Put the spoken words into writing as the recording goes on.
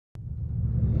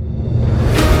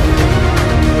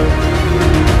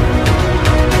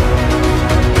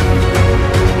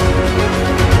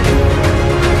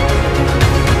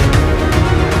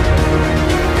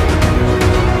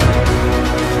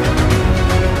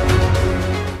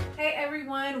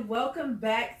welcome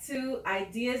back to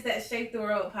Ideas That Shape the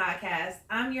World podcast.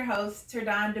 I'm your host,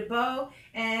 TerDawn DeBoe,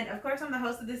 and of course I'm the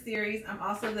host of this series. I'm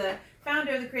also the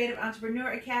founder of the Creative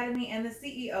Entrepreneur Academy and the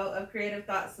CEO of Creative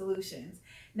Thought Solutions.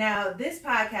 Now, this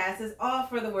podcast is all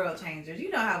for the world changers. You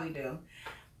know how we do.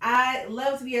 I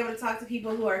love to be able to talk to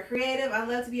people who are creative. I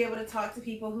love to be able to talk to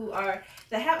people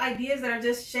that have ideas that are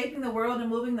just shaping the world and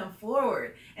moving them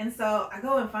forward. And so I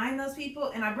go and find those people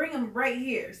and I bring them right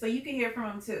here so you can hear from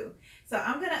them too. So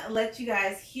I'm going to let you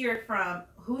guys hear from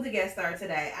who the guests are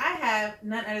today. I have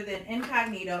none other than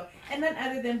Incognito and none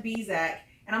other than Bizak.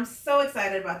 And I'm so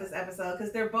excited about this episode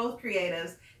because they're both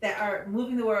creatives that are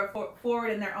moving the world forward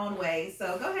in their own ways.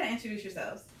 So go ahead and introduce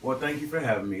yourselves. Well, thank you for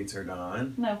having me,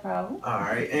 TerDawn. No problem. All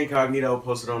right. Incognito,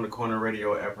 posted on the corner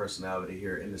radio air personality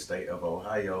here in the state of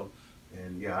Ohio.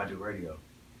 And yeah, I do radio.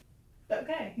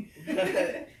 Okay.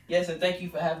 Yes, and thank you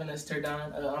for having us,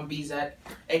 TerDawn. I'm Bizak,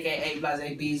 a.k.a.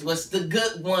 Blase Bees. What's the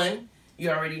good one?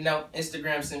 You already know.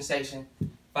 Instagram sensation.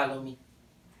 Follow me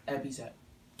at Bizak.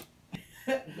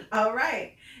 All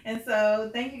right. And so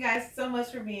thank you guys so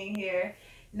much for being here.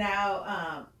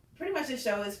 Now, pretty much this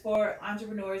show is for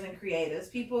entrepreneurs and creatives,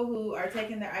 people who are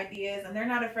taking their ideas and they're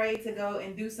not afraid to go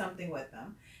and do something with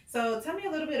them. So tell me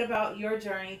a little bit about your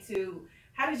journey to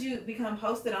how did you become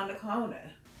posted on the corner?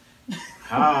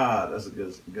 That's a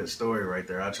good story right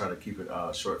there. I'll try to keep it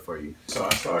short for you. So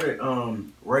I started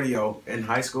radio in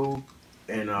high school,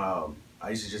 and I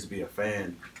used to just be a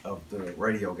fan of the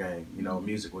radio game. You know,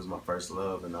 music was my first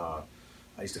love, and I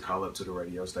used to call up to the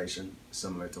radio station,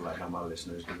 similar to like how my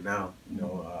listeners do now. You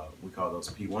know, we call those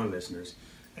P1 listeners,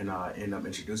 and I ended up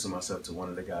introducing myself to one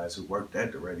of the guys who worked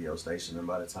at the radio station. And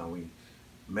by the time we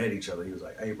met each other, he was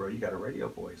like, "Hey, bro, you got a radio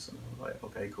voice." And I was like,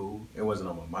 "Okay, cool." It wasn't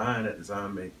on my mind at the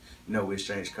time. And, you know, we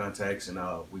exchanged contacts, and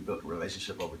we built a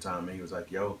relationship over time. And he was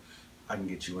like, "Yo, I can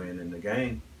get you in the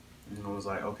game." And I was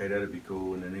like, "Okay, that'd be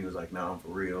cool." And then he was like, "No, I'm for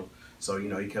real." So, you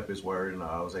know, he kept his word, and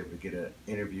I was able to get an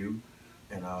interview,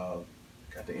 and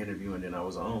got the interview, and then I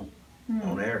was on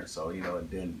air. So, you know, and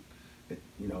then,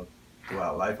 you know,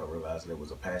 throughout life, I realized that it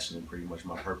was a passion and pretty much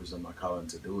my purpose and my calling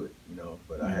to do it, you know.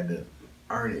 But I had to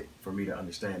earn it for me to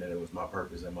understand that it was my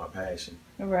purpose and my passion.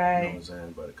 Right. You know what I'm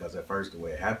saying? But because at first, the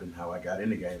way it happened, how I got in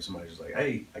the game, somebody was like,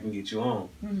 "Hey, I can get you on."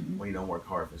 When you don't work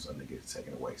hard for something to get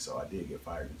taken away. So I did get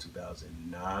fired in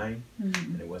 2009.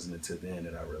 And it wasn't until then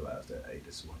that I realized that, hey,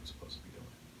 this is what I'm supposed to be doing.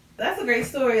 That's a great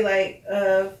story, like,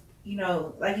 of, you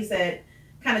know, like you said,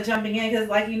 kind of jumping in, because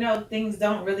like, you know, things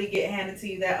don't really get handed to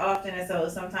you that often, and so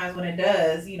sometimes when it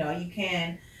does, you know, you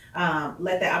can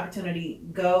let that opportunity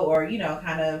go, or, you know,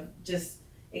 kind of just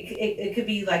it could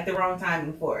be like the wrong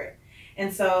timing for it.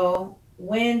 And so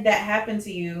when that happened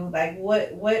to you, like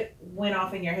what went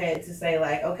off in your head to say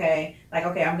okay,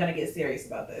 I'm gonna get serious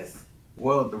about this?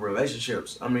 Well, the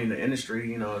relationships, I mean, the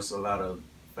industry, you know, it's a lot of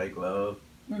fake love.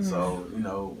 So, you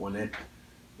know,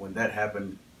 when that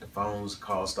happened, the phones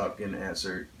calls stopped getting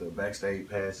answered, the backstage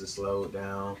passes slowed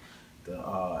down, the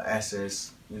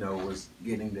access, you know, was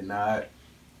getting denied,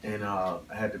 and I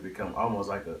had to become almost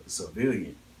like a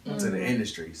civilian to the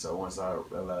industry. So once I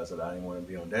realized that I didn't want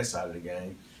to be on that side of the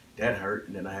game, that hurt,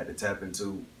 and then I had to tap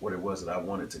into what it was that I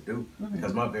wanted to do,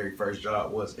 because my very first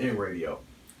job was in radio.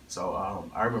 So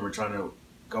I remember trying to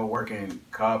go work in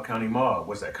Cobb County Mall.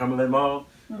 What's that, Cumberland Mall?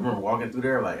 I remember walking through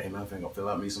there like, "Hey man, I'm finna go fill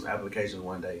out me some applications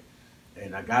one day."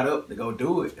 And I got up to go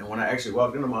do it. And when I actually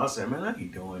walked in the mall, I said, "Man, I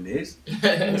keep doing this.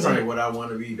 This ain't what I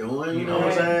want to be doing." You know what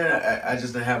I'm saying? I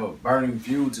just didn't have a burning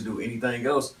fuel to do anything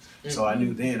else. So I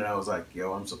knew then, and I was like,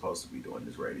 "Yo, I'm supposed to be doing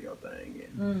this radio thing."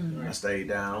 And I stayed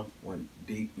down, went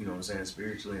deep, you know what I'm saying,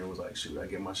 spiritually, and was like, "Shoot, I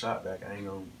get my shot back. I ain't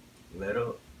going to let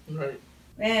up." Right.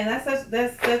 Man, that's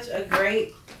such a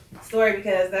great story,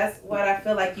 because that's what I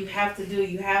feel like you have to do.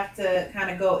 You have to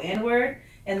kind of go inward,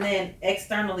 and then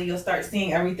externally you'll start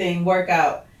seeing everything work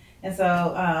out. And so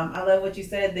I love what you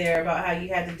said there about how you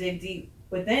had to dig deep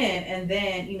within, and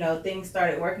then, you know, things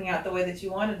started working out the way that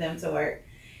you wanted them to work.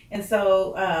 And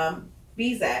so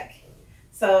Bizak,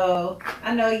 so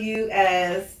I know you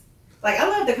as, like, I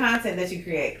love the content that you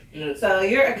create. So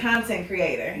you're a content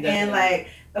creator. Definitely. And like,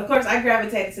 of course I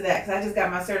gravitated to that because I just got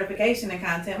my certification in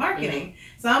content marketing.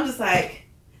 So I'm just like,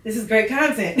 this is great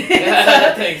content.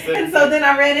 And so then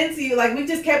I ran into you, like we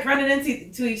just kept running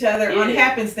into each other on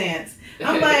happenstance.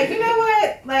 I'm like, you know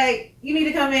what? Like, you need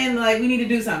to come in, like we need to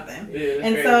do something. And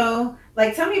great. So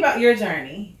like, tell me about your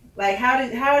journey. Like,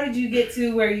 how did you get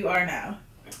to where you are now?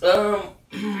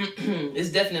 It's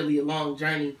definitely a long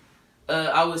journey.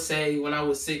 I would say when I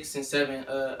was 6 and 7,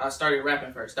 I started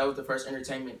rapping first. That was the first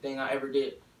entertainment thing I ever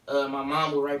did. My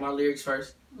mom would write my lyrics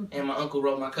first, and my uncle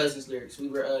wrote my cousin's lyrics. We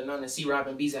were known as C. Rob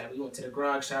and Bizak. We went to the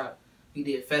grog shop. We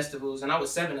did festivals, and I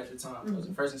was 7 at the time. I was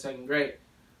in 1st and 2nd grade.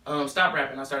 Stopped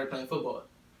rapping. I started playing football.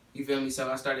 You feel me? So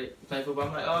I started playing football.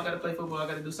 I'm like, oh, I gotta play football. I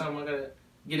gotta do something. I gotta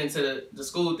get into the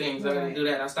school things. I gotta do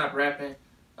that. I stopped rapping.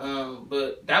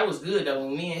 But that was good though.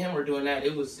 When me and him were doing that,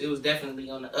 it was definitely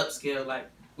on the upscale. Like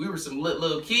we were some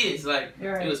little kids. Like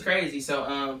it was crazy.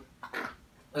 So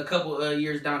a couple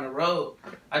years down the road,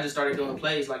 I just started doing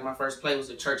plays. Like my first play was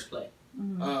a church play.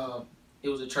 It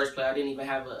was a church play. I didn't even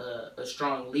have a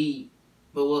strong lead.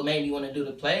 But what made me want to do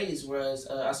the plays was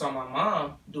I saw my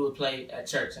mom do a play at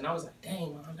church, and I was like,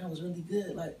 "Dang, mom, that was really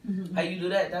good. Like, how you do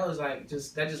that? That was like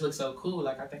that just looked so cool.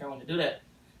 Like, I think I want to do that."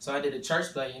 So I did a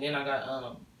church play, and then I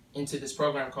got into this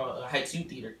program called Heights Youth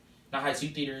Theater. Now, Heights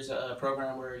Youth Theater is a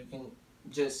program where you can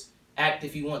just act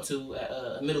if you want to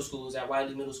at middle schools, at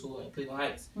Wiley Middle School in Cleveland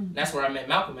Heights. That's where I met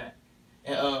Malcolm at.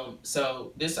 And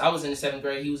so I was in the 7th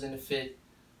grade, he was in the 5th,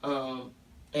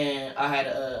 and I had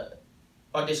a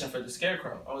audition for the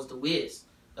Scarecrow. I was the Wiz.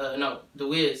 The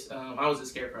Wiz. I was the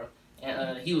Scarecrow,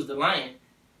 and he was the Lion.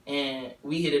 And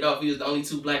we hit it off. We was the only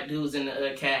 2 black dudes in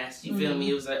the cast. You feel me?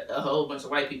 It was a whole bunch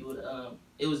of white people.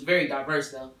 It was very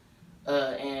diverse though.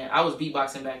 And I was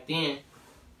beatboxing back then.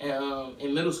 And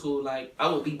in middle school, like I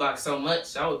would beatbox so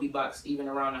much. I would beatbox even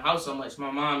around the house so much.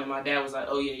 My mom and my dad was like,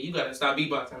 "Oh yeah, you gotta stop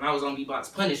beatboxing." I was on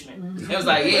beatbox punishment. It was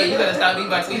like, "Yeah, you gotta stop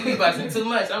beatboxing. You beatboxing too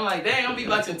much." I'm like, "Dang, I'm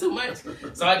beatboxing too much."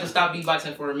 So I just stopped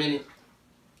beatboxing for a minute.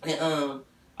 And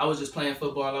I was just playing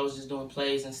football. I was just doing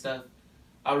plays and stuff.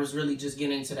 I was really just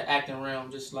getting into the acting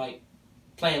realm, just like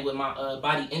playing with my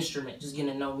body instrument, just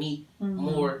getting to know me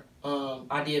more.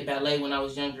 I did ballet when I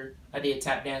was younger. I did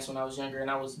tap dance when I was younger, and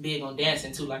I was big on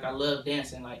dancing too. Like I love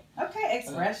dancing. Like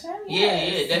expression.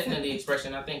 Yeah, definitely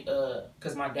expression. I think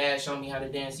because my dad showed me how to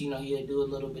dance. You know, he would do a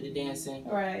little bit of dancing.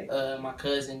 Right. My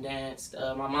cousin danced.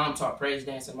 My mom taught praise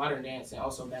dance and modern dance, and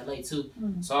also ballet too.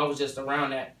 So I was just around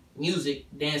that music,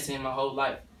 dancing my whole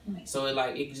life. So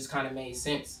it just kind of made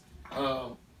sense.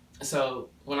 So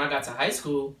when I got to high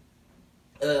school,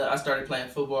 I started playing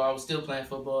football. I was still playing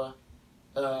football.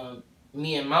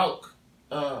 Me and Malk,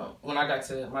 when I got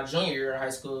to my junior year of high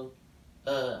school,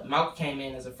 Malk came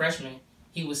in as a freshman.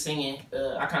 He was singing.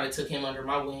 I kind of took him under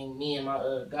my wing. Me and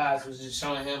my guys was just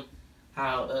showing him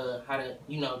how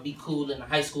to be cool in the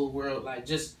high school world, like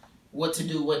just what to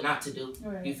do, what not to do.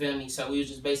 Right. You feel me? So we was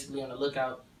just basically on the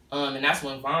lookout. And that's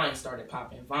when Vine started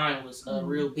popping. Vine was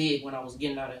real big when I was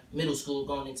getting out of middle school,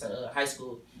 going into high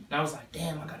school. And I was like,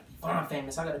 damn, I gotta be Vine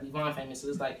famous. I gotta be Vine famous. So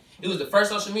it was the first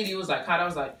social media. It was like hot. I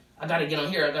was like, I gotta get on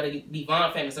here. I gotta be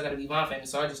Vine famous. I gotta be Vine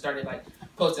famous. So I just started like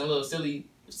posting little silly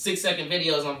 6-second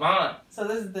videos on Vine. So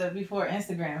this is the before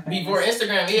Instagram famous. Before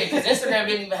Instagram, yeah, because Instagram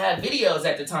didn't even have videos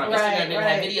at the time. Instagram didn't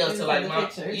have videos till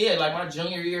like my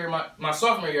junior year, my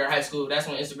sophomore year of high school. That's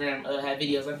when Instagram had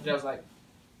videos. I think that was like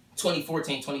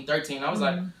 2014, 2013. I was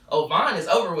like, oh, Vine is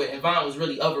over with. And Vine was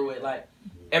really over with. Like,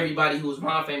 everybody who was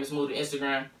Vine famous moved to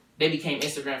Instagram. They became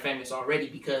Instagram famous already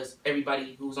because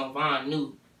everybody who was on Vine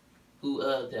knew who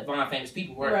the Vine famous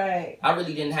people were. Right. I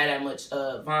really didn't have that much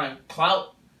Vine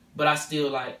clout, but I still,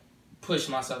 like, pushed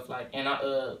myself. Like, and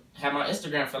I had my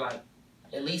Instagram for, like,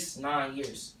 at least 9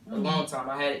 years. A long time.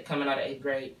 I had it coming out of 8th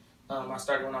grade. I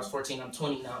started when I was 14. I'm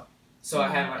 20 now. So I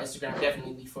had my Instagram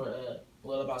definitely before...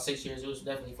 about 6 years. It was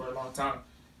definitely for a long time.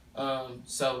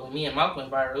 So when me and Malcolm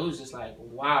went viral, it was just like,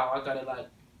 wow, I gotta like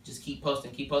just keep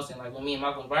posting. Like when me and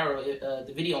Malcolm went viral,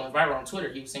 the video went viral on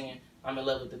Twitter. He was singing "I'm in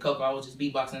Love with the Coco." I was just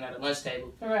beatboxing at a lunch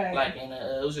table, right? Like, and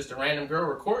it was just a random girl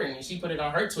recording, and she put it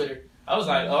on her Twitter. I was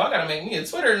like, oh, I gotta make me a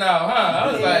Twitter now, huh?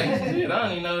 I was like, shit, I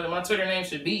don't even know what my Twitter name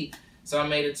should be. So I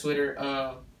made a Twitter.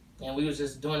 And we was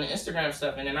just doing the Instagram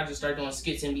stuff, and then I just started doing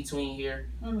skits in between here,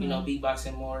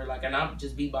 beatboxing more, like, and I'm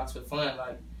just beatbox for fun,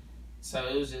 like, so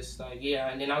it was just like, yeah,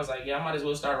 and then I was like, yeah, I might as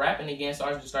well start rapping again, so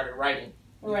I just started writing,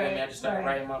 you feel me? I just started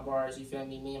writing my bars, you feel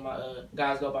me? Me and my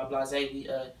guys go by Blase, we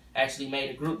actually made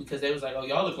a group because they was like, oh,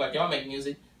 y'all look like y'all make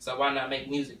music, so why not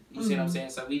make music? You see what I'm saying?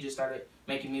 So we just started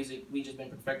making music, we just been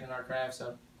perfecting our craft,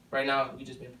 so right now, we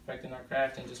just been perfecting our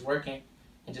craft and just working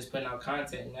and just putting out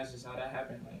content, and that's just how that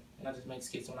happened, like. And I just make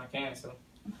skits when I can, so.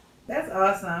 That's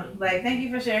awesome. Like, thank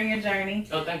you for sharing your journey.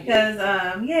 Oh, thank you. Because,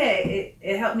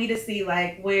 it helped me to see,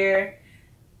 like, where,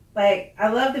 like, I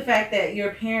love the fact that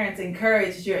your parents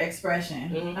encouraged your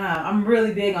expression. I'm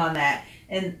really big on that.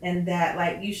 And that,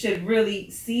 like, you should really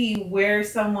see where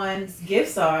someone's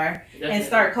gifts are and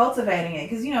start cultivating it.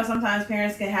 Because, sometimes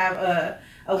parents can have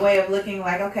a way of looking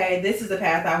like, okay, this is the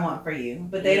path I want for you.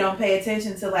 But they don't pay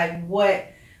attention to, like,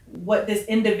 what this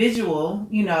individual,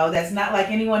 that's not like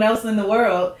anyone else in the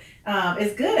world,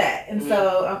 is good at. And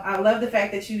so I love the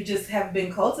fact that you just have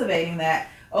been cultivating that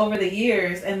over the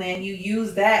years, and then you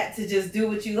use that to just do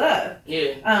what you love.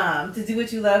 Yeah. To do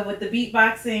what you love with the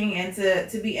beatboxing, and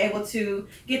to be able to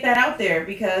get that out there,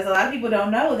 because a lot of people don't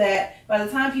know that by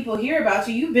the time people hear about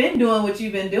you, you've been doing what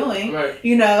you've been doing, Right.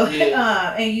 you know,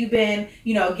 Yeah. and you've been,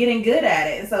 you know, getting good at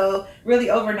it. And so really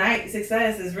overnight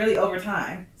success is really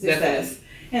overtime success. Definitely.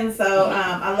 And so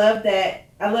I love that.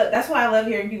 That's why I love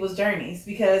hearing people's journeys,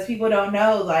 because people don't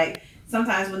know, like,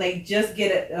 sometimes when they just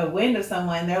get a wind of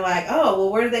someone, they're like, oh,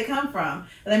 well, where did they come from?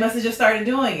 And they must have just started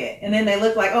doing it. And then they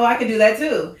look like, oh, I could do that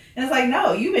too. And it's like,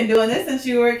 no, you've been doing this since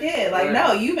you were a kid. Like, Right.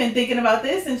 no, you've been thinking about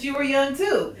this since you were young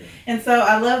too. And so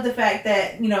I love the fact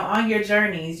that, you know, on your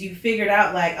journeys, you figured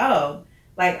out like, oh,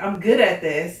 like, I'm good at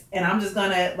this, and I'm just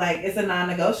gonna, like, it's a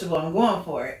non-negotiable. I'm going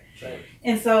for it. Right.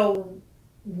 And so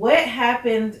what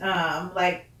happened,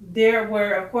 like, there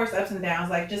were, of course, ups and downs,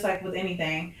 like, just like with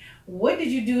anything. What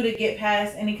did you do to get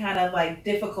past any kind of, like,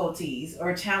 difficulties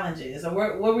or challenges?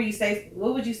 Or what would you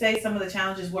say some of the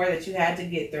challenges were that you had to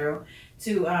get through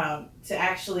to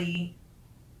actually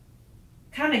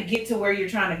kind of get to where you're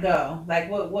trying to go? Like,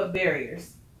 what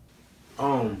barriers?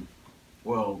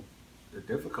 Well, the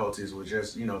difficulties were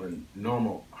just, you know, the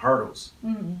normal hurdles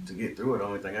Mm-hmm. to get through it. The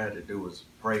only thing I had to do was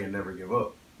pray and never give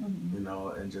up. Mm-hmm. You know,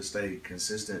 and just stay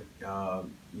consistent.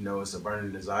 You know, it's a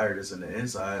burning desire that's in the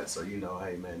inside. So, you know,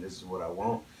 hey, man, this is what I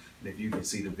want. And if you can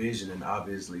see the vision, then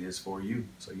obviously it's for you.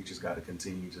 So you just got to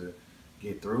continue to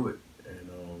get through it.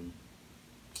 And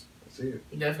that's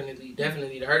it.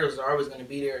 Definitely. The hurdles are always going to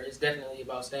be there. It's definitely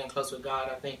about staying close with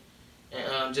God, I think,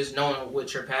 and just knowing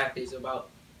what your path is about,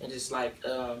 and just like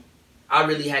I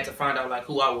really had to find out like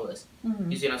who I was.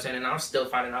 Mm-hmm. You see what I'm saying? And I'm still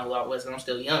finding out who I was, and I'm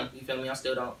still young. You feel me? I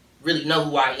still don't really know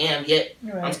who I am yet.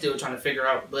 Right. I'm still trying to figure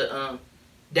out, but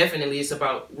definitely it's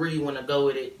about where you want to go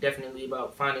with it. Definitely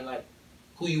about finding like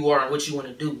who you are and what you want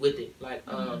to do with it. Like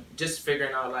just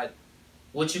figuring out like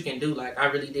what you can do. Like I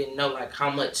really didn't know like how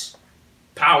much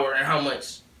power and how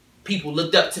much people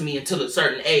looked up to me until a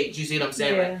certain age. You see what I'm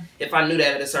saying? Yeah. Like if I knew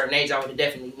that at a certain age, I would have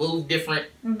definitely moved different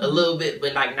a little bit.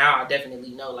 But like now, I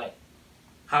definitely know like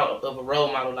how of a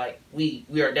role model. Like we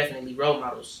are definitely role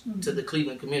models to the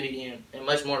Cleveland community and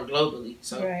much more globally.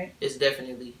 So Right. it's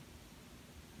definitely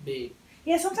big.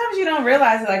 Yeah, sometimes you don't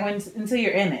realize it, like, until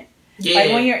you're in it. Yeah.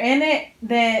 Like when you're in it,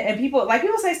 then and people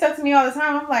say stuff to me all the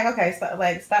time. I'm like,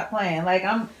 okay, stop playing. Like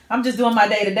I'm just doing my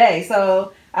day to day,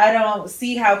 so I don't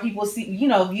see how people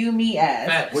view me as.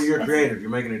 Facts. Well, you're creative. You're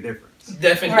making a difference.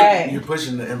 Definitely. Right. You're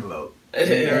pushing the envelope. Yeah,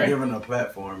 You're right. giving a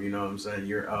platform. You know what I'm saying?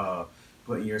 You're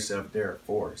putting yourself there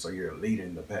for. So you're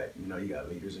leading the pack. You know, you got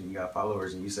leaders and you got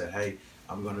followers, and you said, hey,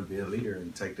 I'm going to be a leader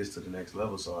and take this to the next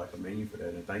level. So I commend you for that,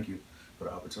 and thank you for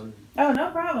the opportunity. Oh, no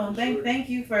problem. Thank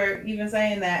you for even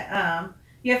saying that.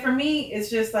 Yeah, for me, it's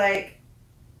just like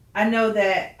I know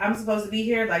that I'm supposed to be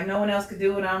here. Like no one else could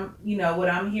do what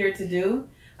I'm here to do.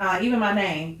 Even my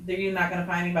name, you're not gonna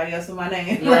find anybody else with my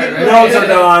name. Right, right. No,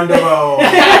 TerDawn DeBoe.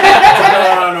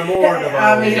 TerDawn DeBoe.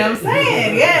 I mean, I'm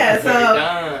saying, yeah. So,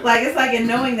 Done. like, it's like in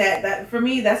knowing that for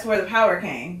me, that's where the power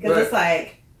came, because it's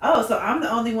like, oh, so I'm the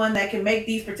only one that can make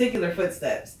these particular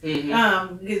footsteps.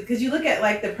 Because you look at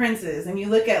like the Princes, and you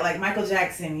look at like Michael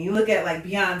Jackson, you look at like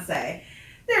Beyonce.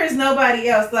 There is nobody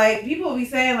else. Like, people will be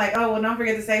saying like, oh, well, don't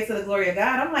forget to say to the glory of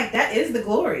God. I'm like, that is the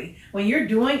glory. When you're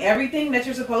doing everything that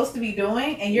you're supposed to be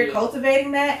doing, and you're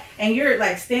cultivating that, and you're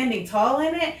like standing tall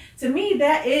in it, to me,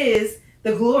 that is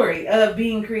the glory of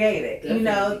being created. Definitely. You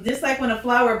know, just like when a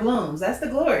flower blooms, that's the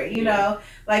glory. You know,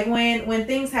 like when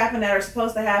things happen that are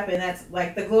supposed to happen, that's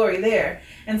like the glory there.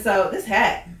 And so this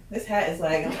hat is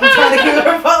like, I'm trying to keep it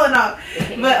from falling off.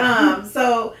 But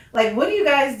so like, what do you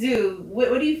guys do?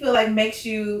 What do you feel like makes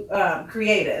you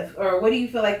creative, or what do you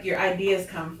feel like your ideas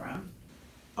come from?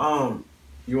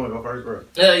 You want to go first, bro?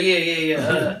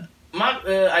 Yeah. My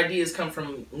ideas come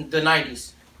from the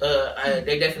 90s.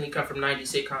 They definitely come from 90s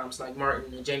sitcoms like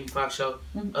Martin, the Jamie Foxx Show,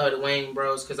 the Wayne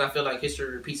Bros, because I feel like history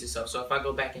repeats itself. So if I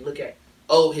go back and look at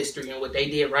old history and what they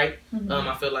did right,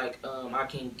 I feel like I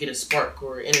can get a spark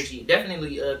or energy.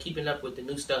 Definitely keeping up with the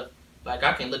new stuff. Like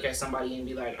I can look at somebody and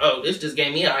be like, oh, this just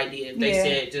gave me an idea. If they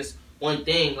said just one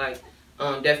thing, like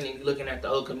definitely looking at the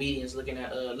old comedians, looking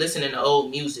at listening to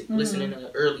old music, listening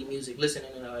to early music,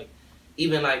 listening to like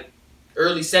even like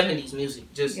early 70s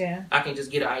music. Just I can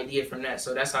just get an idea from that.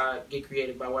 So that's how I get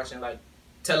creative, by watching like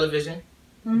television.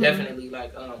 Definitely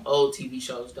like old TV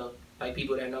shows though. Like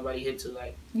people that nobody hip to.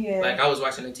 Like I was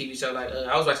watching a TV show, like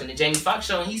I was watching the Jamie Foxx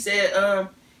Show, and he said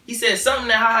something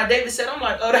that Ha David said. I'm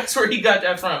like, oh, that's where he got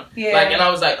that from. Like, and I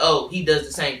was like, oh, he does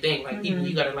the same thing. Like people,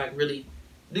 you gotta like really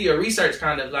do your research,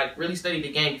 kind of like really study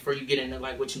the game before you get into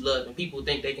like what you love. And people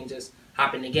think they can just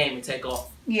hop in the game and take off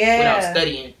without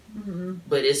studying.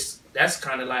 But that's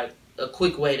kind of like a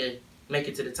quick way to make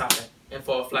it to the top and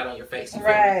fall flat on your face.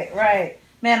 Right.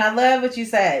 Man, I love what you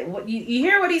said. You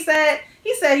hear what he said?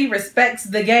 He said he respects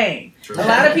the game. True. A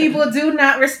lot of people do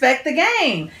not respect the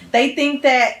game. They think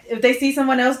that if they see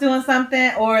someone else doing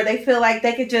something, or they feel like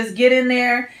they could just get in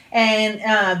there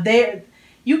and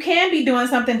you can be doing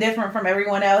something different from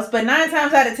everyone else. But 9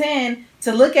 times out of 10,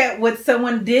 to look at what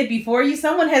someone did before you,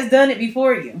 someone has done it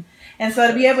before you. And so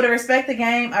to be able to respect the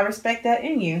game, I respect that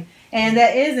in you. And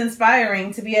that is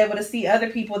inspiring, to be able to see other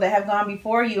people that have gone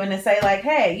before you and to say like,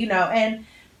 hey, you know, and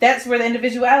that's where the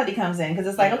individuality comes in. Because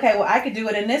it's like, okay, well, I could do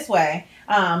it in this way.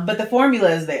 But the formula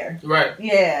is there. Right.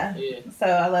 Yeah. So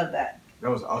I love that.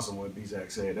 That was awesome what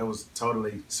B-Zach said. That was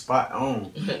totally spot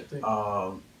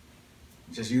on.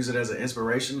 Just use it as an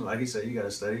inspiration. Like he said, you got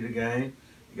to study the game.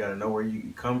 You got to know where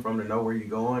you come from to know where you're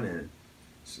going. And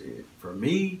shit, for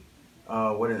me,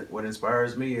 what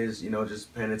inspires me is, you know,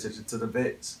 just paying attention to the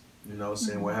vets. You know,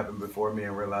 seeing what happened before me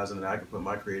and realizing that I can put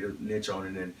my creative niche on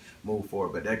and then move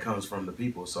forward. But that comes from the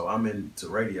people. So I'm into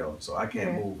radio, so I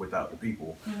can't move without the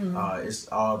people. It's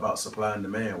all about supply and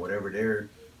demand. Whatever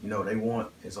they want,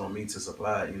 it's on me to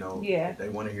supply. You know, if they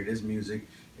want to hear this music,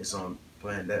 it's on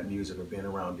playing that music or being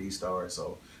around these stars.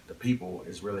 So the people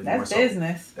is really more so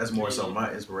business. That's more so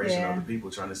my inspiration of the people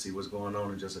trying to see what's going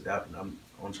on and just adapting. I'm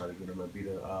trying to get them to be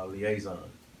the liaison.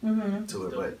 To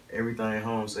it, but everything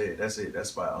home said that's it. That's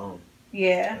spot on.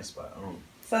 Yeah, that's spot on.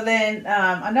 So then,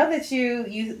 I know that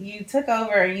you took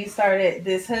over and you started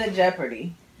this Hood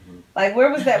Jeopardy. Like,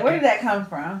 where was that? Where did that come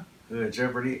from? Hood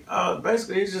Jeopardy.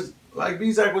 Basically, it's just like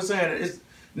B-Zach was saying. It's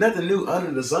nothing new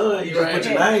under the sun. You just put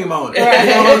your name on it. You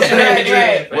know what I'm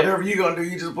saying? Whatever you gonna do,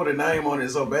 you just put a name on it.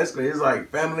 So basically, it's like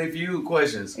Family Feud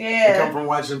questions. They come from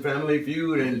watching Family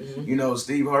Feud, and you know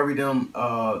Steve Harvey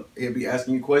he'll be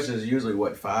asking you questions.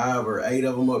 Usually, 5 or 8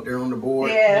 of them up there on the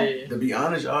board. To be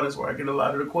honest, y'all, that's where I get a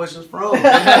lot of the questions from. Go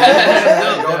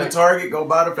to Target, go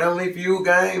buy the Family Feud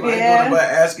game. I ain't going about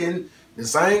asking the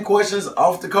same questions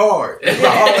off the card.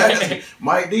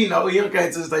 Mike D, no, he came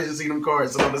to the station, see them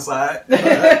cards on the side.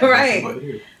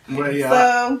 Right. But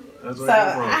yeah,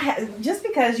 just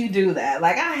because you do that,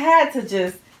 like I had to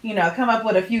just, you know, come up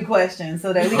with a few questions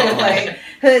so that we can play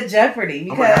Hood Jeopardy.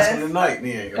 Because I'm asking tonight,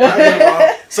 then.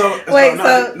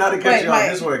 Not to catch you off,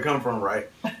 this is where it come from, right?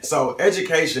 So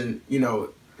education, you know,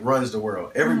 runs the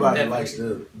world. Everybody likes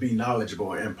to be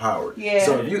knowledgeable and empowered.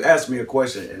 So if you ask me a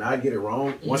question and I get it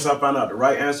wrong, once I find out the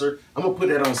right answer, I'm gonna put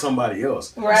that on somebody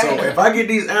else. So if I get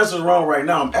these answers wrong right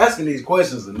now, I'm asking these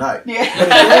questions tonight.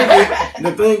 But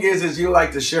the thing is you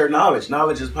like to share knowledge.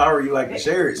 Knowledge is power. You like to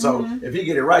share it. So if you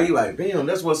get it right, you like, bam,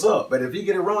 that's what's up. But if you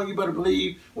get it wrong, you better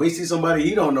believe when you see somebody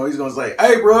he don't know, he's gonna say,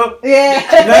 hey, bro,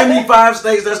 name me 5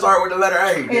 states that start with the letter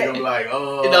A. You're gonna be like,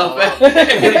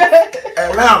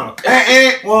 Atlanta.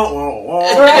 But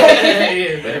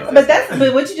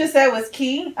what you just said was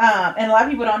key, and a lot of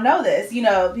people don't know this. You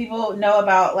know, people know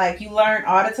about, like, you learn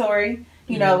auditory,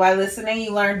 you know, by listening.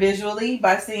 You learn visually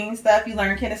by seeing stuff. You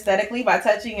learn kinesthetically by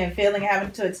touching and feeling and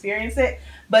having to experience it.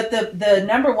 But the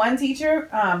number one teacher,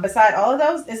 beside all of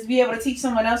those, is to be able to teach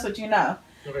someone else what you know.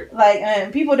 Like,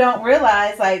 and people don't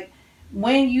realize, like,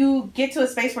 when you get to a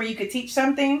space where you could teach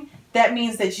something, that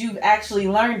means that you've actually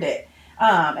learned it.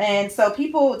 And so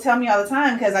people tell me all the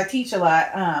time, because I teach a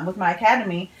lot with my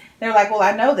academy, they're like, well,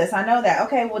 I know this, I know that.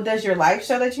 Okay, well, does your life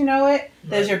show that you know it?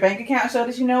 Does your bank account show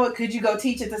that you know it? Could you go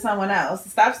teach it to someone else?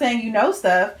 Stop saying you know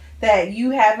stuff that you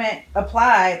haven't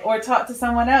applied or taught to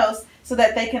someone else so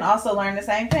that they can also learn the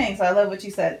same thing. So I love what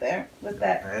you said there with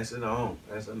that. Pass it on.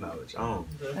 Pass the knowledge on.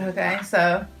 Okay,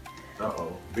 so...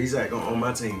 Uh-oh. B-Zach on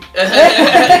my team.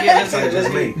 That's not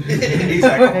just me.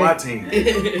 B-Zach on my team.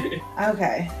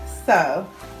 Okay, so...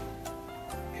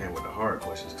 Came with the hard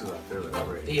questions too, I feel it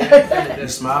already. You're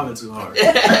smiling too hard.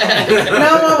 No,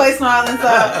 I'm always smiling,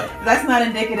 so that's not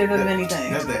indicative of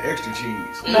anything. That's the extra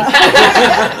cheese. No.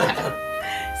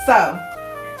 So,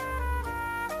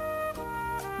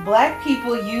 black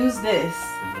people use this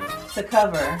to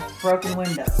cover broken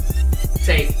windows.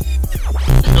 Tape.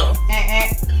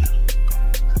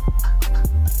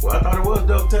 Well, I thought it was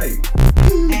duct tape.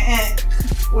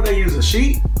 What, they use a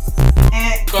sheet?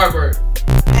 Cardboard.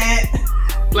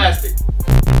 Plastic.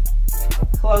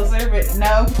 Closer, but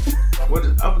no. What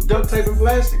is duct tape and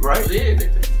plastic, right? Yeah.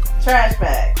 Trash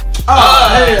bag. Oh,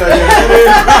 hell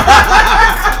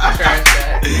yeah. Trash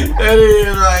bag. That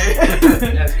is right.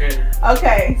 That's crazy.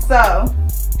 Okay, so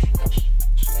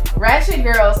ratchet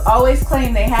girls always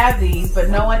claim they have these, but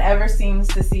no one ever seems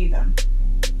to see them.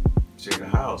 Share the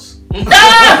house.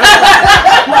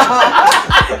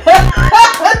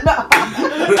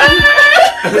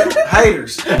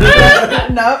 Haters.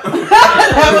 Nope.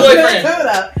 That was good too,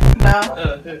 though. No.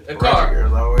 A car.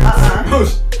 Girls always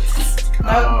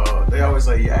they always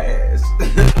say yes.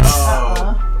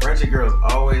 Ratchet girls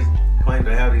always claim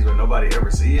to have these, but nobody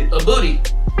ever see it. A booty.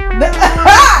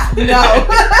 No.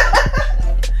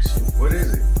 What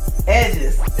is it?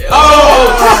 Edges.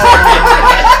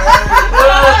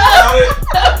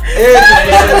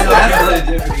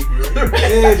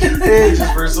 Edges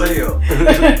for sale.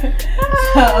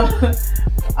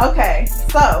 Okay,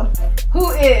 so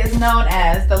who is known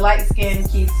as the light-skinned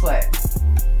Keith Sweat?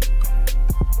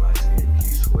 Light-skinned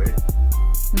Keith Sweat.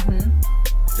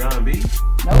 John B.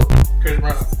 Nope. Chris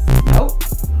Brown. Nope.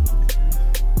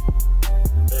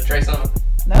 Trey Songz.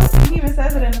 Nope. He even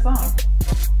says it in the song.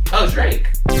 Oh, Drake.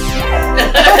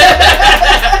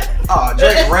 Oh,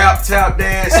 Drake rap, tap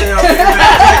dance, sell, Drake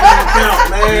don't count,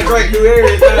 man. Drake do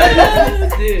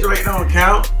everything. Drake don't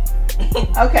count.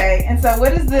 Okay, and so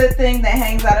what is the thing that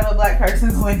hangs out of a black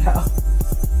person's window?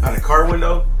 Out the car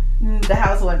window? The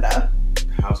house window.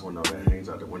 The house window that hangs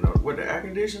out the window. What, the air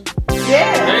conditioner?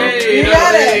 Yeah. Hey, you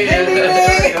got it. Ding, ding, ding.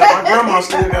 Yeah, my grandma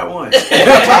still got one.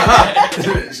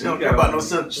 She don't care about no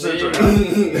central.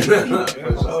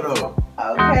 Hold on.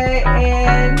 Okay,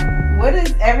 and what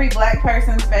is every black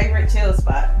person's favorite chill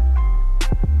spot?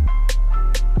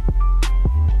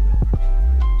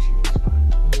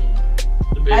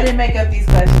 I didn't make up these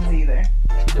questions either.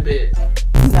 The bed.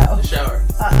 No. The shower.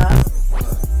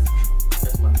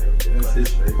 That's my favorite. That's his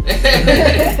favorite.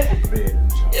 Bed in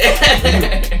the shower.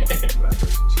 Black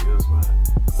person chill spot.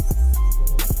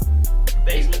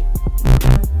 Basement.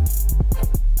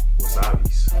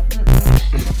 Wasabi's.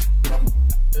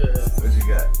 What you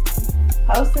got?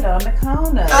 Posted on the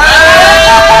corner.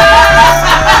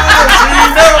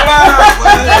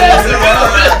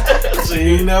 She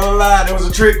ain't never lied. That was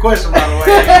a trick question, by the way.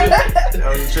 That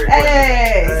was a trick question.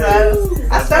 Hey, so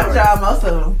I stumped y'all most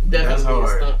of them. That's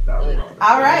hard.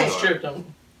 All right. Stripped them.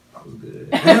 That was good.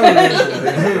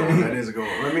 That is a good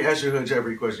one. Let me ask you a Hood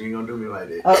Jeopardy question. You gonna do me like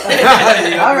that? All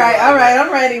right. I'm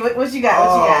ready. What you got?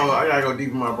 I gotta go deep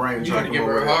in my brain and You try gotta to give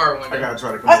come her up a with hard one. I gotta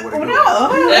try to come up with a good one.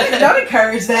 No, don't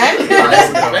encourage that.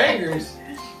 Bangers.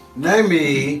 Name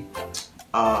me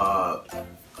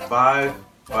 5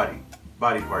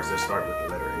 body parts that start with the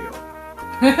letter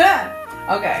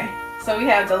L. Okay, so we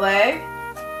have the leg.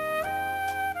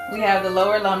 We have the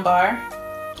lower lumbar.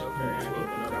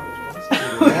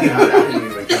 I didn't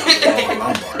even count the lower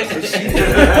lumbar.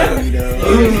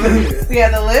 We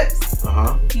have the lips.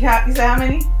 You said how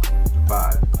many?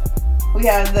 5. We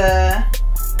have the.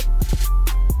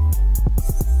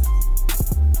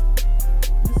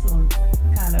 This one's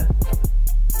kind of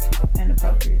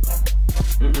inappropriate.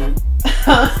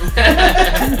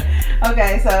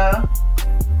 Okay, so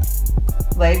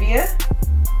labia,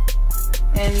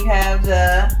 and you have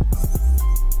the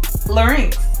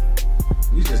larynx.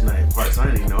 You just named parts I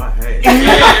didn't even know I had.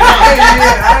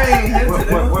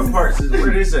 What parts?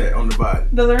 Where is that on the body?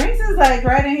 The larynx is like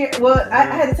right in here. Well, I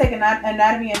had to take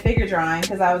anatomy and figure drawing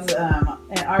because I was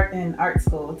in art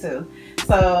school too.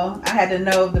 So I had to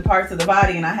know the parts of the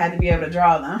body and I had to be able to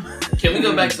draw them. Can we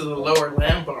go back to the lower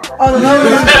lumbar? Oh, the lower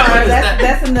lumbar.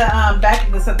 That's in the back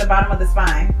of the bottom of the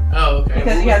spine. Oh, okay.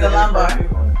 Because you have the lumbar.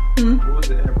 What was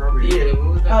the inappropriate? Yeah,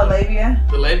 what was that? Oh, labia.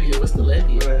 The labia. What's the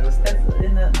labia? That's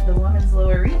in the woman's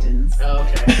lower regions. Oh,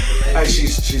 okay. Hey,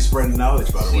 she's spreading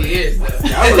knowledge, by the way. She is, though.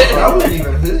 I wasn't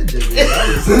even hood. That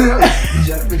was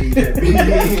Jeopardy.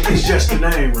 It's just a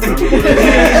name, remember? It's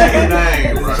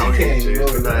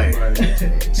just a name.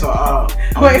 So,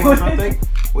 wait, one I think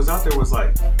was out there was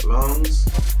like lungs,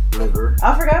 liver.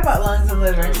 I forgot about lungs and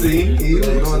liver. See, he was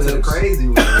going to the crazy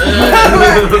one.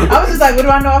 I was just like, what do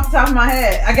I know off the top of my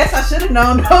head? I guess I should have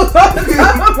known those off the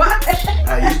top of my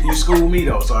head. You schooled me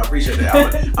though, so I appreciate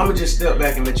that. I'm gonna just step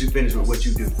back and let you finish with what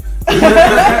you do.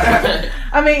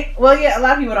 I mean, well, yeah, a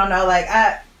lot of people don't know. Like,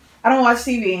 I don't watch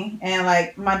TV, and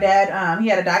like my dad, he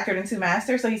had a doctorate and 2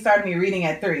 masters, so he started me reading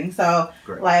at 3. So,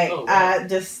 Great. like, Oh, wow. I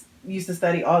just used to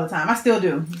study all the time. I still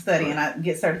do study, and I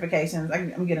get certifications.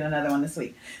 I'm getting another one this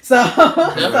week. So,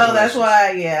 that's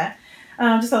why, yeah.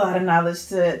 Just a lot of knowledge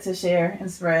to share and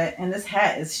spread. And this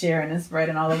hat is sharing and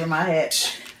spreading all over my head.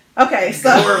 Okay, so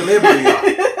Lower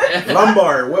labia.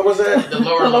 Lumbar. What was that? The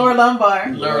lower lumbar.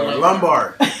 Lower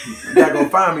lumbar. You gotta go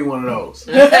find me one of those.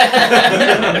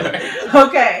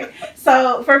 Okay,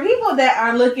 so for people that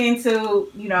are looking to,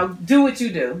 do what you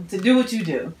do,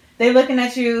 they're looking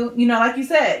at you, like you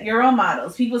said, your role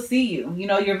models. People see you,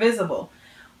 you're visible.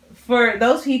 For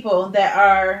those people that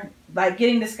are like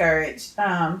getting discouraged,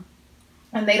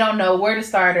 and they don't know where to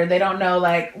start, or they don't know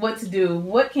like what to do,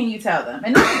 what can you tell them?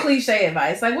 And not cliche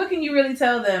advice. Like, what can you really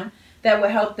tell them that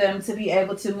would help them to be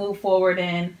able to move forward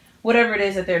in whatever it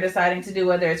is that they're deciding to do,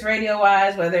 whether it's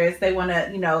radio-wise, whether it's they want to,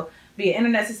 you know, be an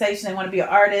internet sensation, they want to be an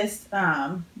artist.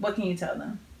 What can you tell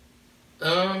them?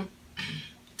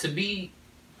 To be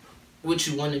what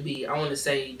you want to be, I want to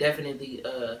say definitely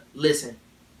listen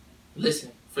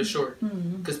for sure,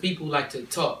 because people like to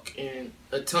talk, and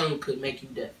a tongue could make you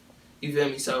deaf. You feel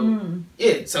me? So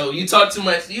yeah, so you talk too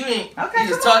much, you ain't you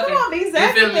just talking. Come on, you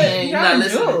feel me? And you're not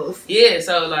listening. Jules. Yeah,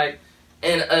 so like,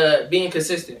 and being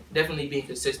consistent, definitely being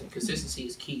consistent. Consistency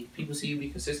is key. People see you be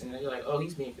consistent, and they're like, oh,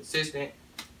 he's being consistent.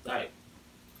 Like,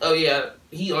 oh yeah,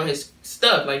 he on his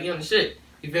stuff, like he on the shit.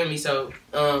 You feel me? So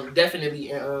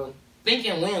definitely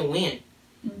thinking win-win.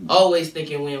 Always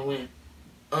thinking win-win.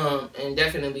 And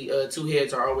definitely two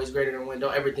heads are always greater than one.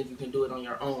 Don't ever think you can do it on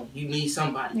your own. You need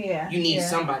somebody. Yeah. You need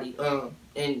somebody.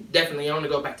 And definitely I want to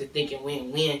go back to thinking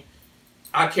win-win.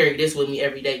 I carry this with me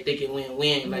every day, thinking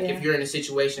win-win. Like if you're in a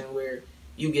situation where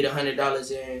you get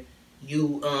 $100 and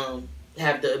you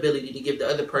have the ability to give the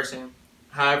other person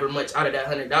however much out of that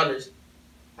 $100,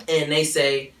 and they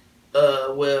say,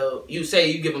 well, you say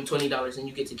you give them $20 and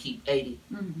you get to keep 80,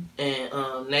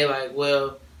 and they like,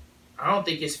 well, I don't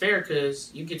think it's fair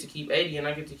because you get to keep 80 and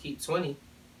I get to keep 20,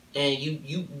 and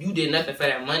you did nothing for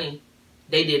that money,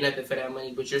 they did nothing for that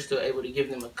money, but you're still able to give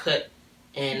them a cut,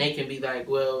 and they can be like,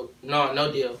 well,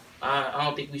 no deal, I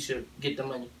don't think we should get the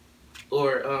money,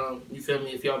 or you feel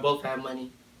me, if y'all both have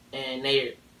money and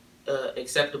they're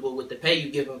acceptable with the pay you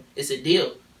give them, it's a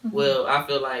deal. Well, I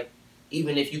feel like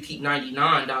even if you keep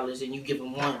 $99 and you give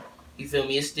them $1, you feel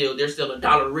me, they're still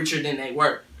 $1 richer than they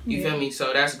were. You feel me?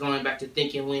 So that's going back to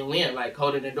thinking win-win, like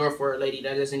holding the door for a lady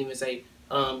that doesn't even say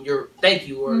your thank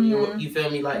you, or you feel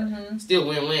me, like still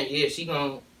win-win. Yeah, she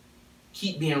gonna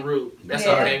keep being rude. That's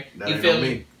okay. You feel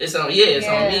me? It's on on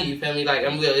me. You feel me? Like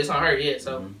it's on her. Yeah.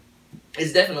 So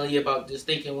it's definitely about just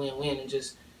thinking win-win and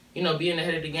just, you know, being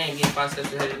ahead of the game, getting 5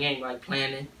 steps ahead of the game, like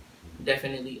planning,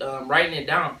 definitely writing it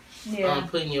down.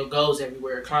 Putting your goals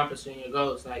everywhere, accomplishing your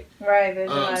goals, like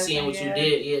seeing what you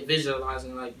did,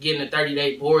 visualizing, like getting a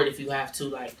 30-day board if you have to,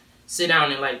 like sit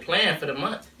down and like plan for the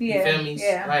month. You feel me?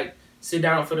 Like sit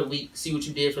down for the week, see what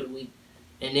you did for the week,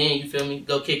 and then you feel me,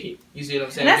 go kick it. You see what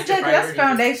I'm saying? And that's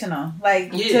foundational.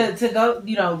 Like to go,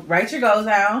 you know, write your goals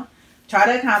down, try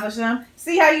to accomplish them,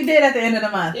 see how you did at the end of the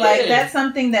month. Like that's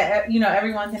something that, you know,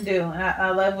 everyone can do. And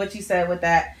I love what you said with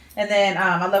that. And then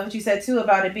I love what you said too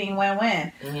about it being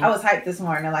win-win. I was hyped this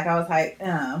morning. Like I was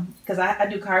hyped because I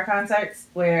do car concerts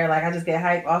where like I just get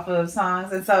hyped off of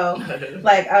songs. And so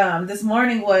like this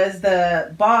morning was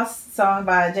the Boss song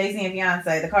by Jay-Z and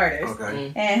Beyonce, the Carters.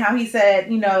 And how he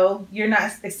said, you know, you're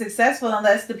not successful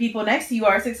unless the people next to you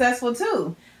are successful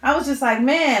too. I was just like,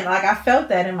 man, like I felt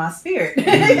that in my spirit.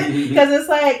 Because it's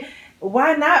like,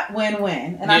 why not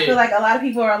win-win? And I feel like a lot of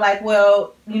people are like,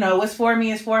 well, you know, what's for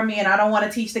me is for me, and I don't want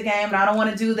to teach the game, and I don't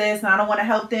want to do this, and I don't want to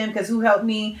help them because who helped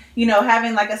me? You know,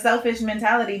 having like a selfish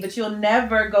mentality, but you'll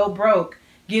never go broke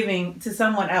giving to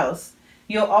someone else.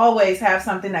 You'll always have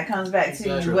something that comes back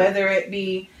to you, whether it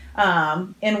be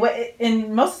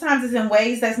in most times it's in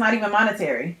ways that's not even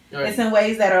monetary. It's in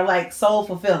ways that are like soul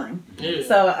fulfilling.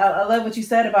 So I love what you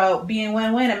said about being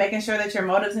win-win and making sure that your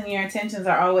motives and your intentions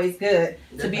are always good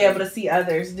to be able to see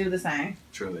others do the same.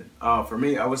 Truly. For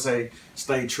me, I would say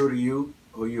stay true to you,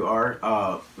 who you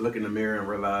are. Look in the mirror and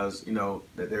realize, you know,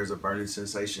 that there's a burning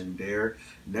sensation there.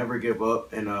 Never give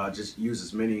up, and just use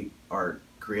as many or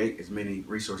create as many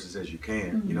resources as you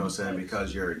can, you know what I'm saying?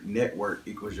 Because your network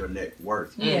equals your net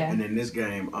worth. And in this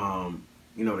game,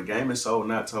 you know, the game is sold,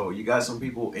 not told. You got some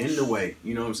people in the way,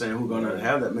 you know what I'm saying, who are going to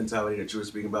have that mentality that you were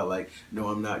speaking about, like, no,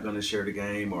 I'm not going to share the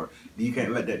game, or you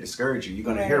can't let that discourage you. You're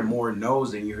going to hear more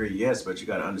no's than you hear yes, but you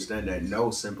got to understand that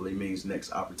no simply means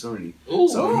next opportunity. So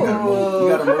you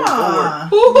got to move,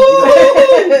 forward.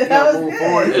 You got to move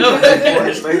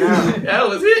forward. Stay down. That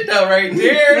was it though right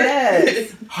there.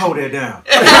 Hold that down.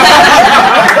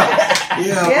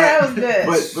 That was good.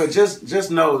 But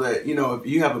just know that, you know, if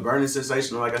you have a burning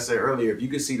sensation, like I said earlier, if you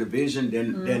can see the vision,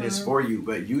 then it's for you.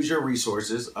 But use your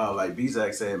resources. Like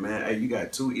Bizak said, man, hey, you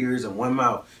got 2 ears and 1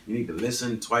 mouth. You need to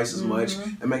listen twice as much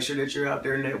and make sure that you're out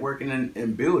there networking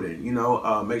and building. You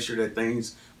know, make sure that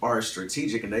things are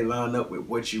strategic and they line up with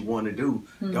what you want to do.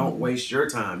 Don't waste your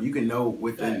time. You can know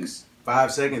within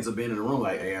 5 seconds of being in the room,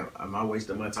 like, hey, am I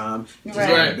wasting my time? Just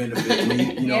benefit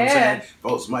me, you know what I'm saying?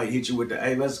 Folks might hit you with the,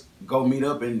 hey, let's go meet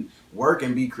up and work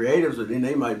and be creative, so then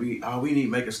they might be, oh, we need to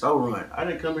make a store run. I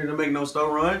didn't come here to make no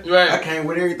store run. Right. I came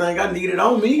with everything I needed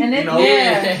on me. And then, you know,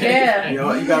 yeah. you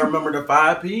know, you gotta remember the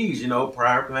 5 P's. You know,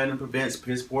 prior planning prevents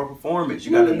piss poor performance.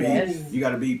 You gotta Yes. you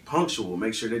gotta be punctual.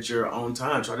 Make sure that you're on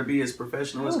time. Try to be as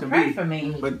professional as can Pray be. for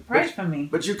me. But Pray for me.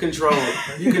 But you control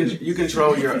you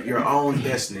control your own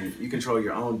destiny. You control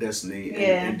your own destiny,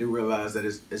 and do realize that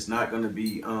it's not gonna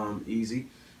be easy.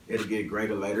 It'll get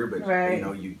greater later, but you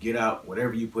know, you get out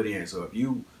whatever you put in. So if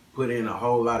you put in a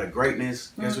whole lot of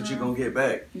greatness, guess what you're gonna get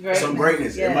back? Some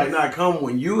greatness. Yes. It might not come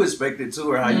when you expect it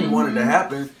to or how you want it to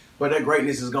happen, but that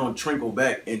greatness is gonna trickle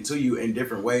back into you in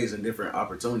different ways and different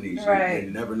opportunities. Right. And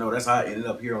you never know. That's how I ended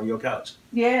up here on your couch.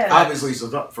 Yeah. Obviously,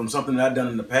 so from something that I've done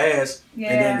in the past,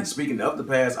 Yeah. and then speaking of the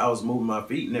past, I was moving my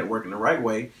feet, networking the right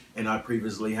way, and I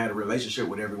previously had a relationship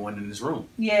with everyone in this room.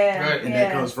 Yeah. Right. And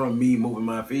that comes from me moving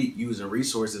my feet, using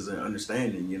resources and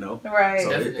understanding, you know? Right. So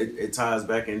it ties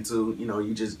back into, you know,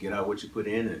 you just get out what you put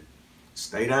in and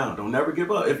stay down. Don't never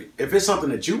give up. If it's something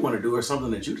that you want to do or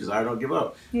something that you desire, don't give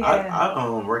up. Yeah.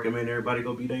 I recommend everybody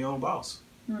go be their own boss.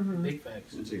 Big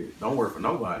facts. Don't work for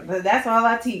nobody. But that's all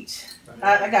I teach.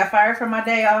 I got fired from my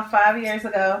day off 5 years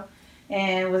ago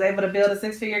and was able to build a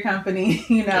 6-figure company,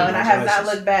 you know, and I have not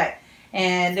looked back.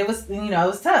 And it was, you know, it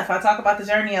was tough. I talk about the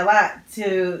journey a lot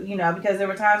to, you know, because there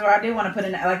were times where I did want to put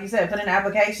in, like you said, put in an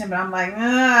application, but I'm like,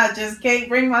 I just can't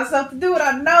bring myself to do it.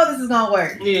 I know this is going to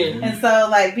work. Yeah. And so,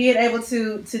 like, being able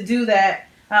to do that,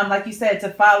 like you said,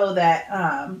 to follow that,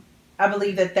 I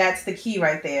believe that that's the key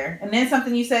right there. And then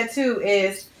something you said, too,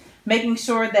 is making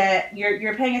sure that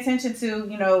you're paying attention to,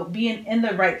 you know, being in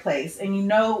the right place and you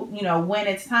know when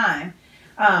it's time.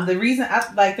 The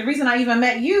reason I even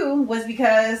met you was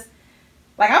because,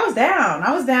 like, I was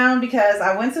down because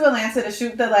I went to Atlanta to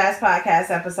shoot the last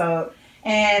podcast episode,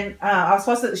 and I was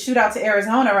supposed to shoot out to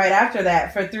Arizona right after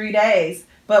that for 3 days.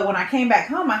 But when I came back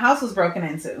home, my house was broken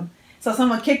into. So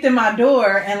someone kicked in my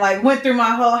door and, like, went through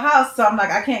my whole house. So I'm like,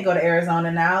 I can't go to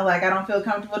Arizona now. Like, I don't feel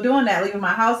comfortable doing that, leaving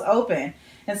my house open.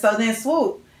 And so then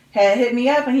Swoope had hit me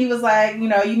up and he was like, you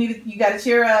know, you got to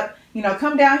cheer up, you know,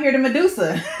 come down here to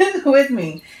Medusa with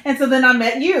me. And so then I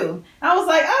met you. I was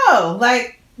like, oh,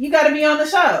 like, you got to be on the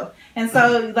show. And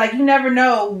so, like, you never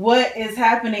know what is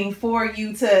happening for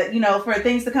you to, you know, for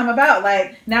things to come about.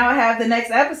 Like, now I have the next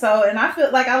episode and I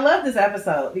feel like I love this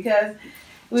episode because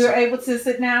we were able to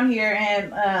sit down here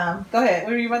and go ahead.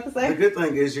 What were you about to say? The good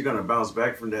thing is you're going to bounce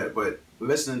back from that. But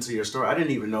listening to your story, I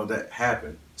didn't even know that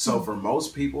happened. So for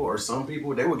most people or some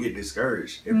people, they would get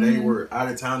discouraged if they were out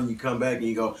of town and you come back and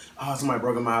you go, oh, somebody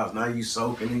broke in my house. Now you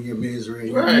soaking in your misery.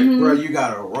 Bro, you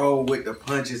got to roll with the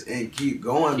punches and keep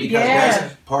going because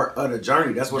that's part of the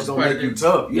journey. That's what's going to make you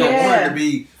tough. You don't want it to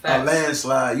be a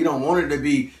landslide. You don't want it to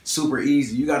be super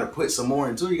easy. You got to put some more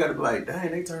into it. You got to be like, dang,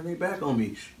 they turned their back on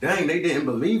me. Dang, they didn't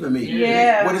believe in me.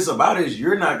 Yeah. What it's about is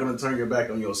you're not going to turn your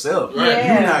back on yourself.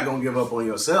 Yeah. You're not going to give up on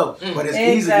yourself. But it's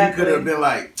easy. You could have been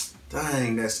like,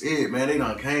 dang, that's it, man. They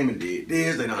done came and did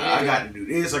this. They done, I got to do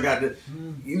this. I got to.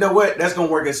 You know what? That's gonna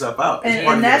work itself out. It's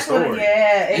part of your story.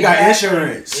 You got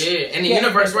insurance. Yeah, and the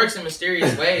universe works in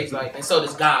mysterious ways, like, and so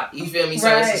does God. You feel me?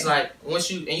 So it's just like once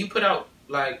you put out,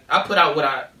 like, I put out what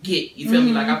I get. You feel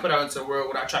me? Like, I put out into the world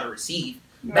what I try to receive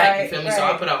back. You feel me? So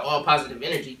I put out all positive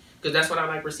energy. Because that's what I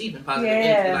like receiving, positive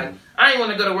energy. Like, I didn't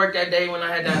want to go to work that day when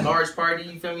I had that large party.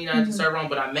 You feel me? I had to serve on,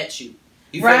 but I met you.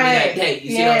 You feel me? That day.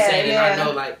 You see what I'm saying? And I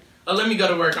know, like, oh, let me go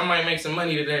to work. I might make some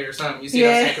money today or something. You see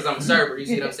what I'm saying? Because I'm a server. You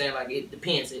see what I'm saying? Like, it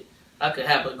depends. I could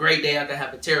have a great day. I could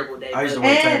have a terrible day. I used to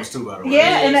wait tables too, by the way.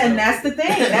 Yeah, and that's the thing.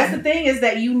 That's the thing is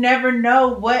that you never know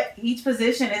what each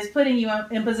position is putting you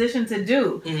in position to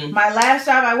do. My last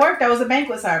job I worked, I was a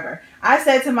banquet server. I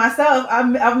said to myself,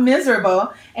 I'm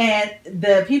miserable, and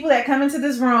the people that come into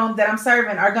this room that I'm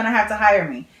serving are going to have to hire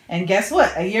me. And guess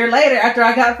what? A year later, after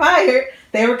I got fired,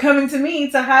 they were coming to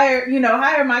me to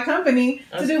hire my company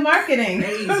to do marketing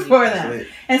for them.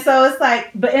 And so it's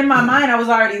like, but in my mind, I was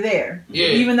already there. Yeah.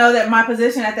 Even though that my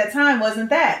position at that time wasn't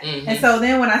that. And so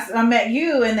then when I met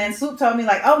you, and then Swoope told me,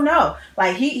 like, oh no,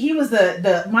 like he was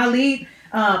my lead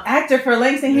actor for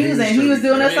Langston Hughes, and he was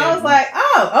doing this. So I was like,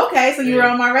 oh, okay, so you were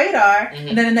on my radar.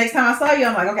 And then the next time I saw you,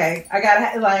 I'm like, okay, I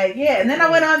gotta and then I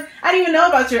went on. I didn't even know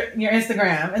about your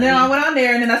Instagram, and then I went on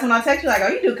there, and then that's when I text you like, oh,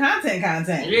 you do content.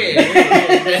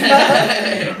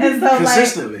 And so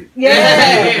consistently, like,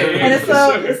 and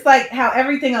so it's like how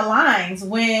everything aligns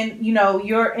when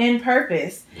you're in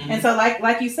purpose. And so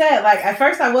like you said, like at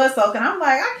first I was soaking. I'm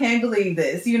like, I can't believe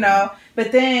this,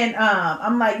 But then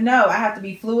I'm like, no, I have to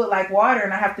be fluid like water,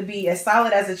 and I have to be as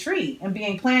solid as a tree and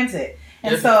being planted.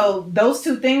 And so those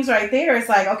two things right there, it's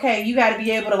like, okay, you got to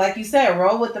be able to, like you said,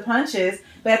 roll with the punches.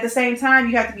 But at the same time,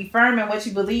 you have to be firm in what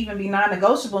you believe and be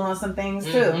non-negotiable on some things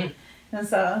too. And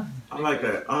so I like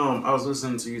that. I was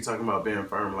listening to you talking about being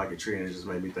firm like a tree, and it just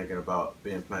made me thinking about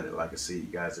being planted like a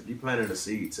seed, guys. If you planted a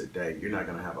seed today, you're not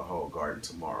gonna have a whole garden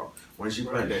tomorrow. Once you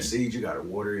plant that seed, you gotta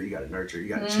water it, you gotta nurture it, you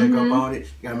gotta check up on it,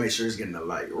 you gotta make sure it's getting the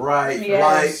light right. You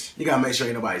gotta make sure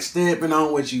ain't nobody stamping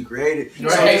on what you created. So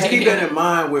just keep that in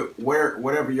mind with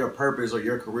whatever your purpose or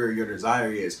your career, your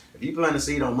desire is. If you plant a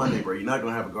seed on Monday, bro, you're not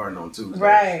gonna have a garden on Tuesday.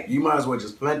 Right. You might as well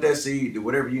just plant that seed, do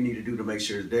whatever you need to do to make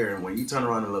sure it's there, and when you turn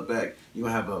around and look back, you're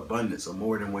gonna have an abundance of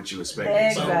more than what you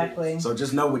expected. Exactly. So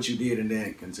just know what you did and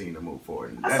then continue to move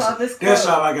forward. That's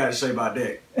all I gotta say about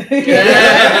that.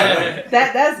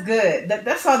 That's good.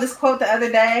 That's all this quote the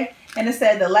other day, and it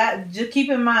said just keep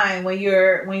in mind when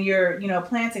you're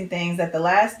planting things that the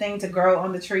last thing to grow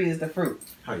on the tree is the fruit.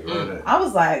 How you know that? I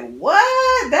was like,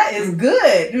 what? That is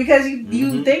good, because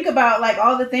you think about like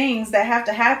all the things that have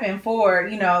to happen for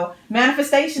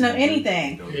manifestation of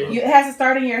anything. It has to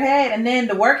start in your head, and then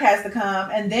the work has to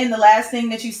come, and then the last thing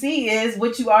that you see is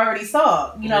what you already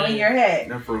saw, in your head.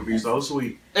 That fruit be so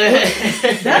sweet.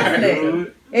 Doesn't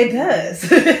it? It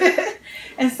does.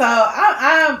 And so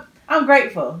I'm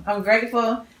grateful. I'm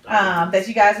grateful that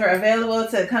you guys were available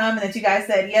to come, and that you guys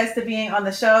said yes to being on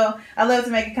the show. I love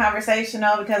to make it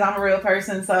conversational because I'm a real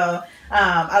person. So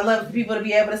I love for people to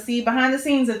be able to see behind the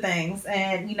scenes of things,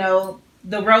 and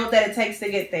the road that it takes to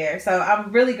get there. So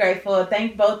I'm really grateful.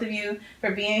 Thank both of you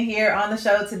for being here on the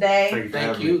show today.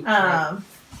 Thank you. And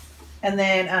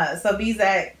then so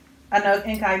Bizak, I know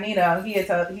Incognito, he had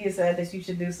said that you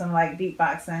should do some like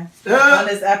beatboxing on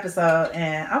this episode,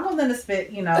 and I'm willing to spit,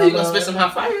 you gonna spit some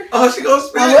hot fire? Oh, she gonna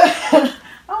spit?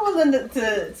 I'm willing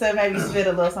to maybe spit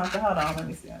a little something. Hold on, let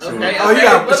me see. Okay.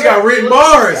 She got written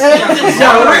bars. Just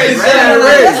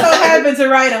so happened to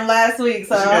write them last week,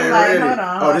 so I'm like, hold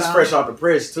on. Oh, this fresh off the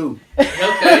press too.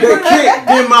 Okay. The kid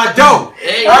in my dough.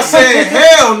 Hey. I said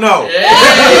hell no.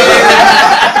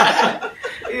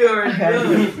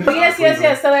 But yes.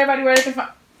 Tell everybody where they can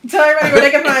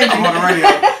find you. I'm on the radio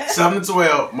 7 to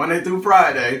 12, Monday through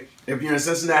Friday. If you're in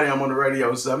Cincinnati, I'm on the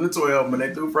radio 7 to 12,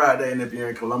 Monday through Friday. And if you're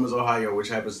in Columbus, Ohio, which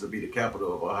happens to be the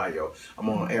capital of Ohio, I'm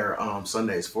on air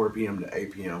Sundays 4 p.m. to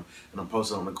 8 p.m. And I'm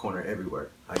posted on the corner everywhere.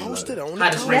 Posted on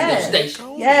the radio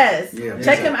station. Yes. Yeah,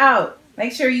 check them out.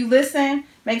 Make sure you listen.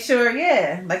 Make sure,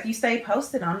 like you stay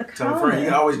posted on the corner. Tell a friend. You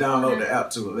can always download the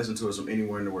app too. Listen to us from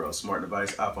anywhere in the world. Smart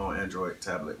device, iPhone, Android,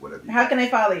 tablet, whatever. How can they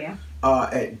follow you?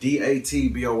 At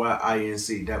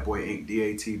DATBOYINC, Dat Boy Inc.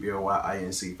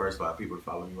 DATBOYINC. First 5 people to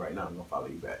follow me right now. I'm gonna follow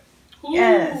you back.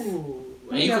 Yes.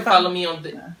 And you can follow me on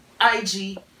the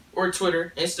IG or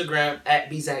Twitter, Instagram at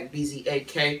Bizak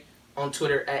BZAK, on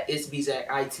Twitter at It's Bizak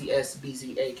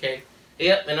ITSBZAK.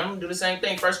 Yep, and I'm gonna do the same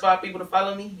thing. First 5 people to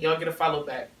follow me, y'all get a follow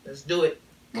back. Let's do it.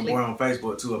 My boy on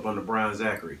Facebook too, up under Brian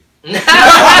Zachary. Hey, is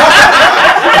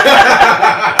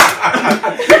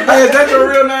that your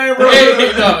real name, bro?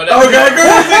 No, okay,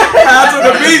 good. I took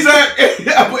the Bizak.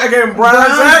 I gave him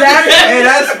Brian Zachary. Hey,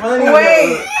 that's funny.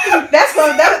 Wait,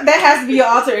 that has to be your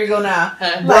alter ego now.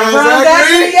 Brian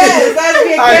Zachary? Yes, that has to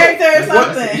be a character or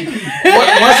something.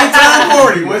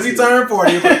 Once he turned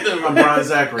 40, I'm Brian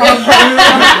Zachary.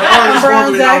 I'm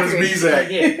Brian Zachary. Bizak.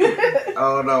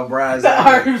 Oh no, Brian The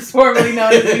Zachary. artist formerly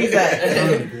known as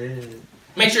Bizak.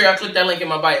 Make sure y'all click that link in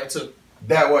my bio too.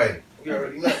 That way. You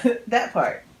already know. That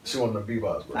part. She wanted to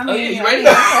beatbox, bro. Oh yeah, you ready?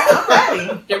 I'm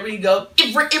ready. Here we go.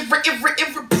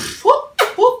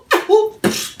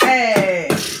 Hey.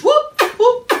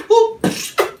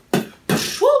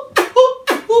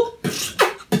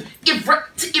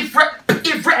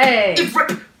 Hey.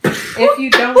 If you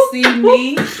don't see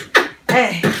me,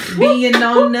 hey, being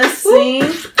on the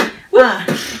scene,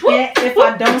 yeah, if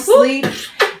I don't sleep,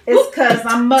 it's cause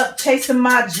I'm up chasing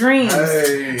my dreams.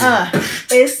 Hey.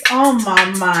 It's on my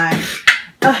mind.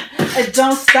 It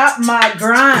don't stop my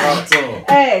grind.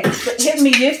 Hey, hit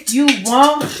me if you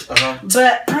want,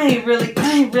 but I ain't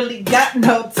really got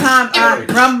no time. I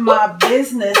run my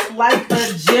business like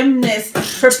a gymnast,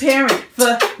 preparing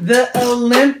for the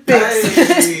Olympics.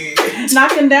 Hey.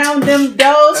 Knocking down them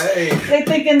doors, they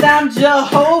thinking I'm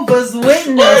Jehovah's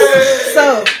Witness.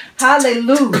 So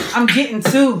hallelujah, I'm getting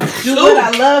to do what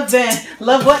I love and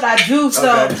love what I do.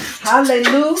 So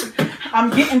hallelujah,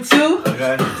 I'm getting to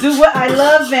do what I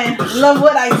love and love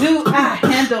what I do. I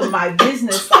handle my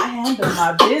business. I handle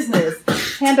my business.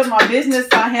 Handle my business.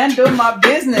 I handle my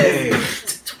business.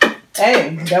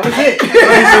 Hey, that was it. This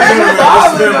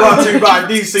has been brought to you by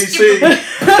DCC.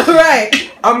 Right.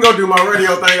 I'm gonna do my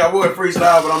radio thing. I would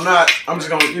freestyle, but I'm not. I'm just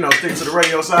gonna, stick to the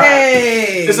radio side.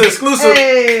 Hey, it's an exclusive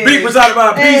beat presented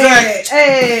by hey,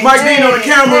 P-Zach. Mike Dean on the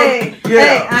camera.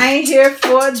 Hey, I ain't here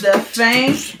for the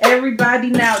fame. Everybody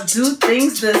now do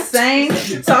things the same.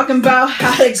 Talking about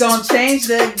how they gonna change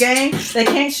the game. They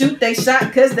can't shoot they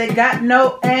shot cause they got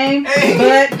no aim.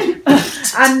 But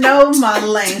I know my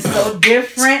lane so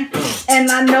different. And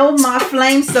I know my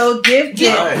flame so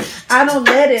gifted. I don't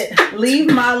let it leave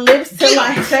my lips till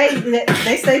I say it.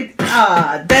 They say,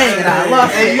 dang it, I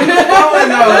lost it. You know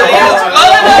what?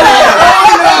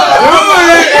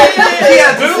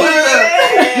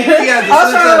 I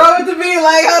was trying to roll with the beat,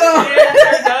 like, hold on.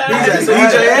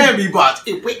 DJ and B-Box.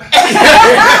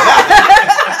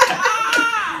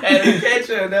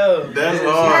 That's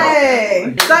hard.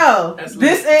 Hey, so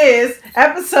this is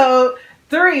episode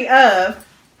 3 of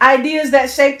Ideas That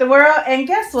Shape the World. And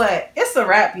guess what? It's a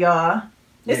wrap, y'all.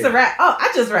 It's a wrap. Oh,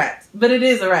 I just rapped, but it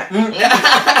is a wrap. And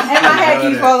my head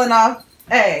keeps falling off.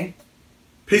 Hey.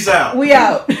 Peace out. We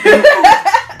out.